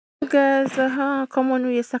guys, comment nous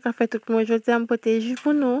y ça qu'a fait tout le monde aujourd'hui à porter jus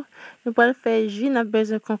pour nous. Nous allons faire jus, nous avons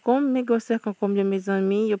besoin de concombre, mais gosse concombre mes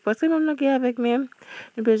amis. Je pense que nous avons avec même.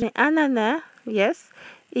 Nous avons besoin d'ananas, yes.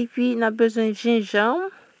 Et puis nous avons besoin de gingembre.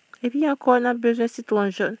 Et puis encore nous avons besoin de citron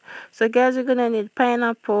jaune. So guys, we're gonna need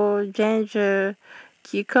pineapple, ginger,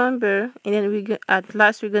 cucumber, and then at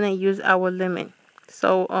last we're gonna use our lemon.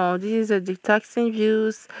 So this is a detoxing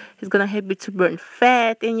juice. It's gonna help you to burn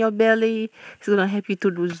fat in your belly. It's gonna help you to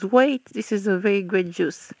lose weight. This is a very great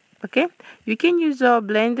juice. Okay, you can use a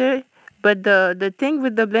blender, but the thing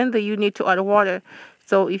with the blender, you need to add water.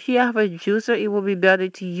 So if you have a juicer, it will be better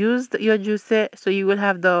to use your juicer, so you will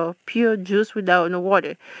have the pure juice without no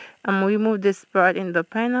water. I'm gonna remove this part in the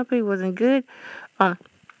pineapple. It wasn't good.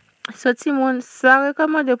 So Timon, sa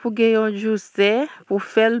rekomande pou gen yon juice pou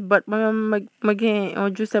fel, but mwen gen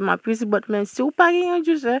yon juice ma pisi, but men si ou pa gen yon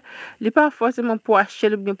juice, li pa forcément pou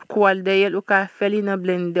achete ou bien pou koual deyel ou ka fel in a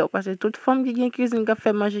blender. Parce que toute femme qui gen cuisine ka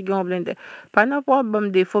fait manger gen yon blender. Pas n'importe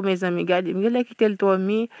bam défaut mes amis, gade, mwen lè kite l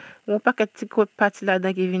dormi, ou pa ket ti kote parti la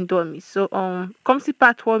dan ki vin dormi. So comme si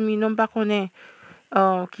pas dormi, non pa konen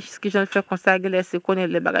qui j'en fais comme ça, c'est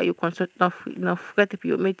connaître les bagages yo kon sot dans fret et puis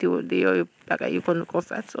yo mette yo dehors yo bagages yo kon comme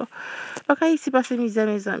ça. So OK, ici passe mes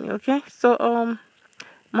amis, OK? So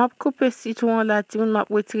m'a couper citron là, ti m'a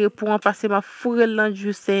retirer pour en passer ma fourrer dans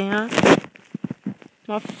juice hein.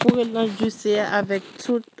 Ma fourrer dans juice avec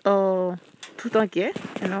tout entier,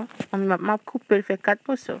 you know. Ma couper le fait 4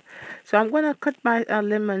 morceaux. So I'm going to cut my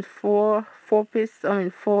lemon four pieces.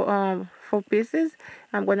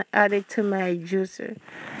 I'm going to add it to my juicer.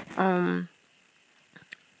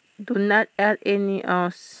 Do not add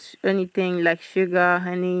anything like sugar,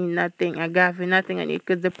 honey, nothing, agave, nothing on it,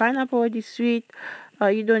 because the pineapple is sweet.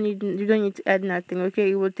 You don't need to add nothing,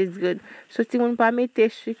 okay? It will taste good. So si vous pas mettre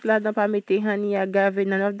sucre là, pas mettre honey, agave,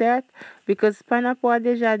 none of that, because pineapple est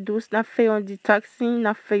déjà douce. N'a fait un detoxing,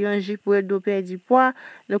 n'a fait un jus pour aider perdre du poids.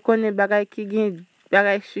 Nous connaissons bagay qui gagne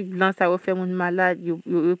bagay sucre blanc, ça va faire mon malade. You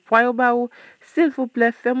poids au bas. S'il vous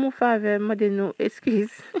plaît, faites-moi faveur, demandez-nous excuse.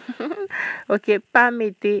 OK, pas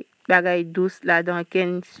mettre bagay douce là dans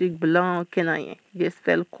ken sucre blanc, ken rien. Juste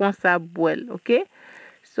faire comme ça boire, OK?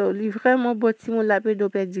 So, li vraiment bon ti moun la pe do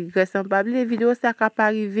pe di graisse en pas les vidéos ça ka pa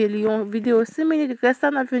arriver li yon vidéo 6 minutes graisse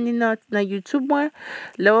n'a venu dans YouTube moi.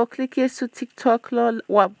 Là ou cliquer sur TikTok là,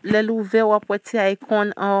 ou le ouvert ou après ti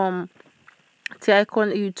icon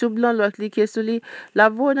YouTube là, l'autre cliquer sur lui la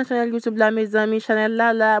voix dans channel YouTube là mes amis, channel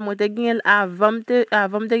là moi te gen avant de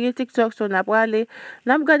gen TikTok so n'a pas aller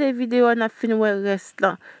n'a regarder vidéo n'a fin ouais reste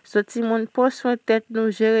là. So ti moun pose son tête nous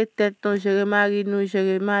gérer mari nous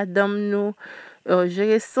gérer madame nous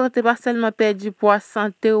gérer santé, pas seulement perdre du poids,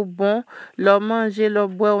 santé au bon, leur manger, leur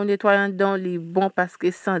boire, on nettoyant dans les bons parce que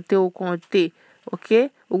santé au compté. OK?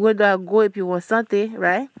 Ou doit go et puis on santé,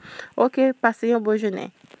 right? OK, passez un bon journée.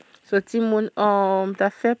 So Timon, t'as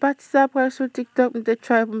fait partie ça après sur TikTok, m'te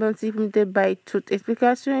try pour m'te buy toute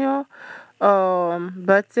explication yo.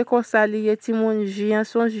 But c'est comme ça lié Timon jus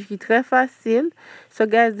son jus qui très facile. So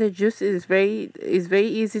guys, the juice is very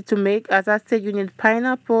easy to make. As I said, you need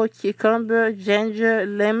pineapple, cucumber, ginger,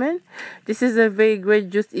 lemon. This is a very great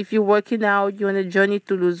juice if you're working out, you're on a journey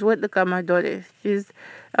to lose weight. Look at my daughter. I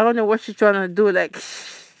don't know what she's trying to do. Like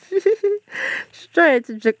she's trying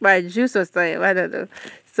to drink my juice or something. I don't know.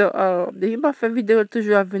 So depuis ma fait vidéo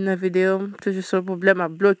toujours avec une vidéo, toujours sur le problème à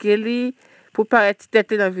bloquer lui pour paraître tête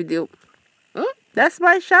dans la vidéo. That's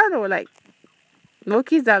my shadow, like no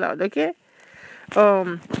kids allowed, okay?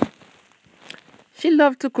 She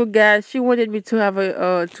loved to cook, guys. She wanted me to have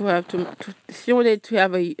she wanted to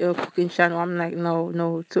have a cooking channel. I'm like,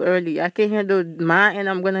 no, too early. I can't handle mine, and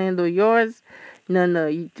I'm gonna handle yours. No,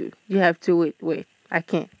 you have to wait. I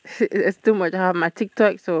can't. It's too much. I have my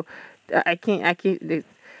TikTok, so I can't.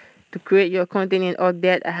 To create your content and all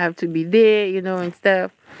that, I have to be there, you know, and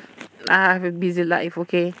stuff. I have a busy life,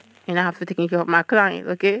 okay? And I have to take care of my clients,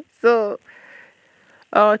 okay? So,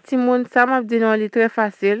 Timon, ça m'a dit non, il est très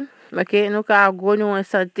facile, ok? Nous avons gros nous en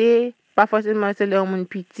santé, pas forcément c'est le monde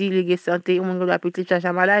petit, les santé, le monde la petite charge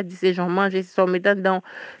à maladie, c'est gens manger, c'est gens mettre dedans,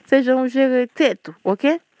 c'est gens gérer tête, ok?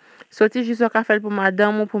 Sorti juste un café pour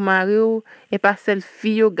madame ou pour mari ou et pas seul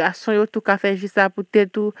fille ou garçon yo tout café juste ça pour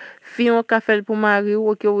tête ou fille un café pour mari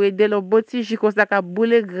ou que ou aider le petit jus comme ça ka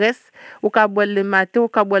boule graisse ou ka boire le matin ou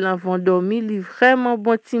ka boire avant dormir, li vraiment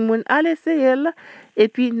bon ti moun allez essayer là et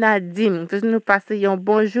puis Nadine nous passer un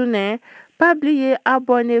bon journée. Pas oublier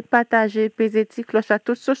abonner, partager, peser petit cloche à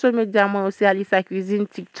tous social media moi aussi Alisa Cuisine,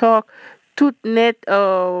 TikTok, tout net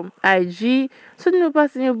IG. Si nous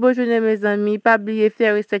passons une bonne journée mes amis, pas oublier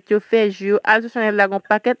faire recette, faire jus, à ce channel là un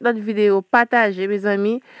paquet d'autres vidéos, partager mes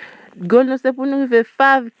amis. goal nous c'est pour nous arriver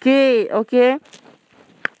 5K, okay?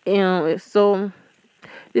 And so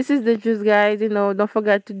this is the juice, guys. Don't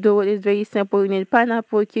forget to do it. It's very simple. You need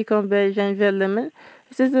pineapple, cucumber, ginger, lemon.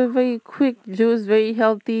 This is a very quick juice, very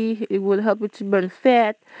healthy. It will help you to burn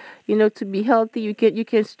fat. To be healthy. You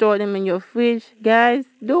can store them in your fridge, guys.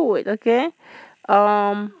 Do it, okay?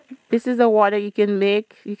 This is a water you can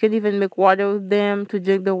make. You can even make water with them to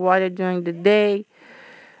drink the water during the day.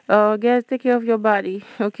 Guys, take care of your body.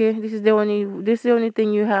 Okay, this is the only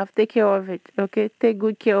thing you have. Take care of it. Okay, take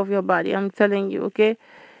good care of your body. I'm telling you. Okay.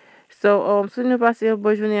 So, si nou pase yon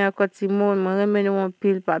bon jounen akot si moun, mwen remen nou an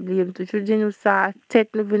pil pa bliye. Toujou di nou sa, tet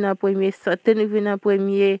nou vin an premye, sante nou vin an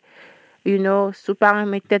premye, sou pa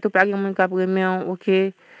remen tet ou pa gen moun ka premen,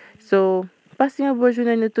 ok? So, pase yon bon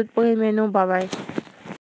jounen nou tout premen nou, bye bye.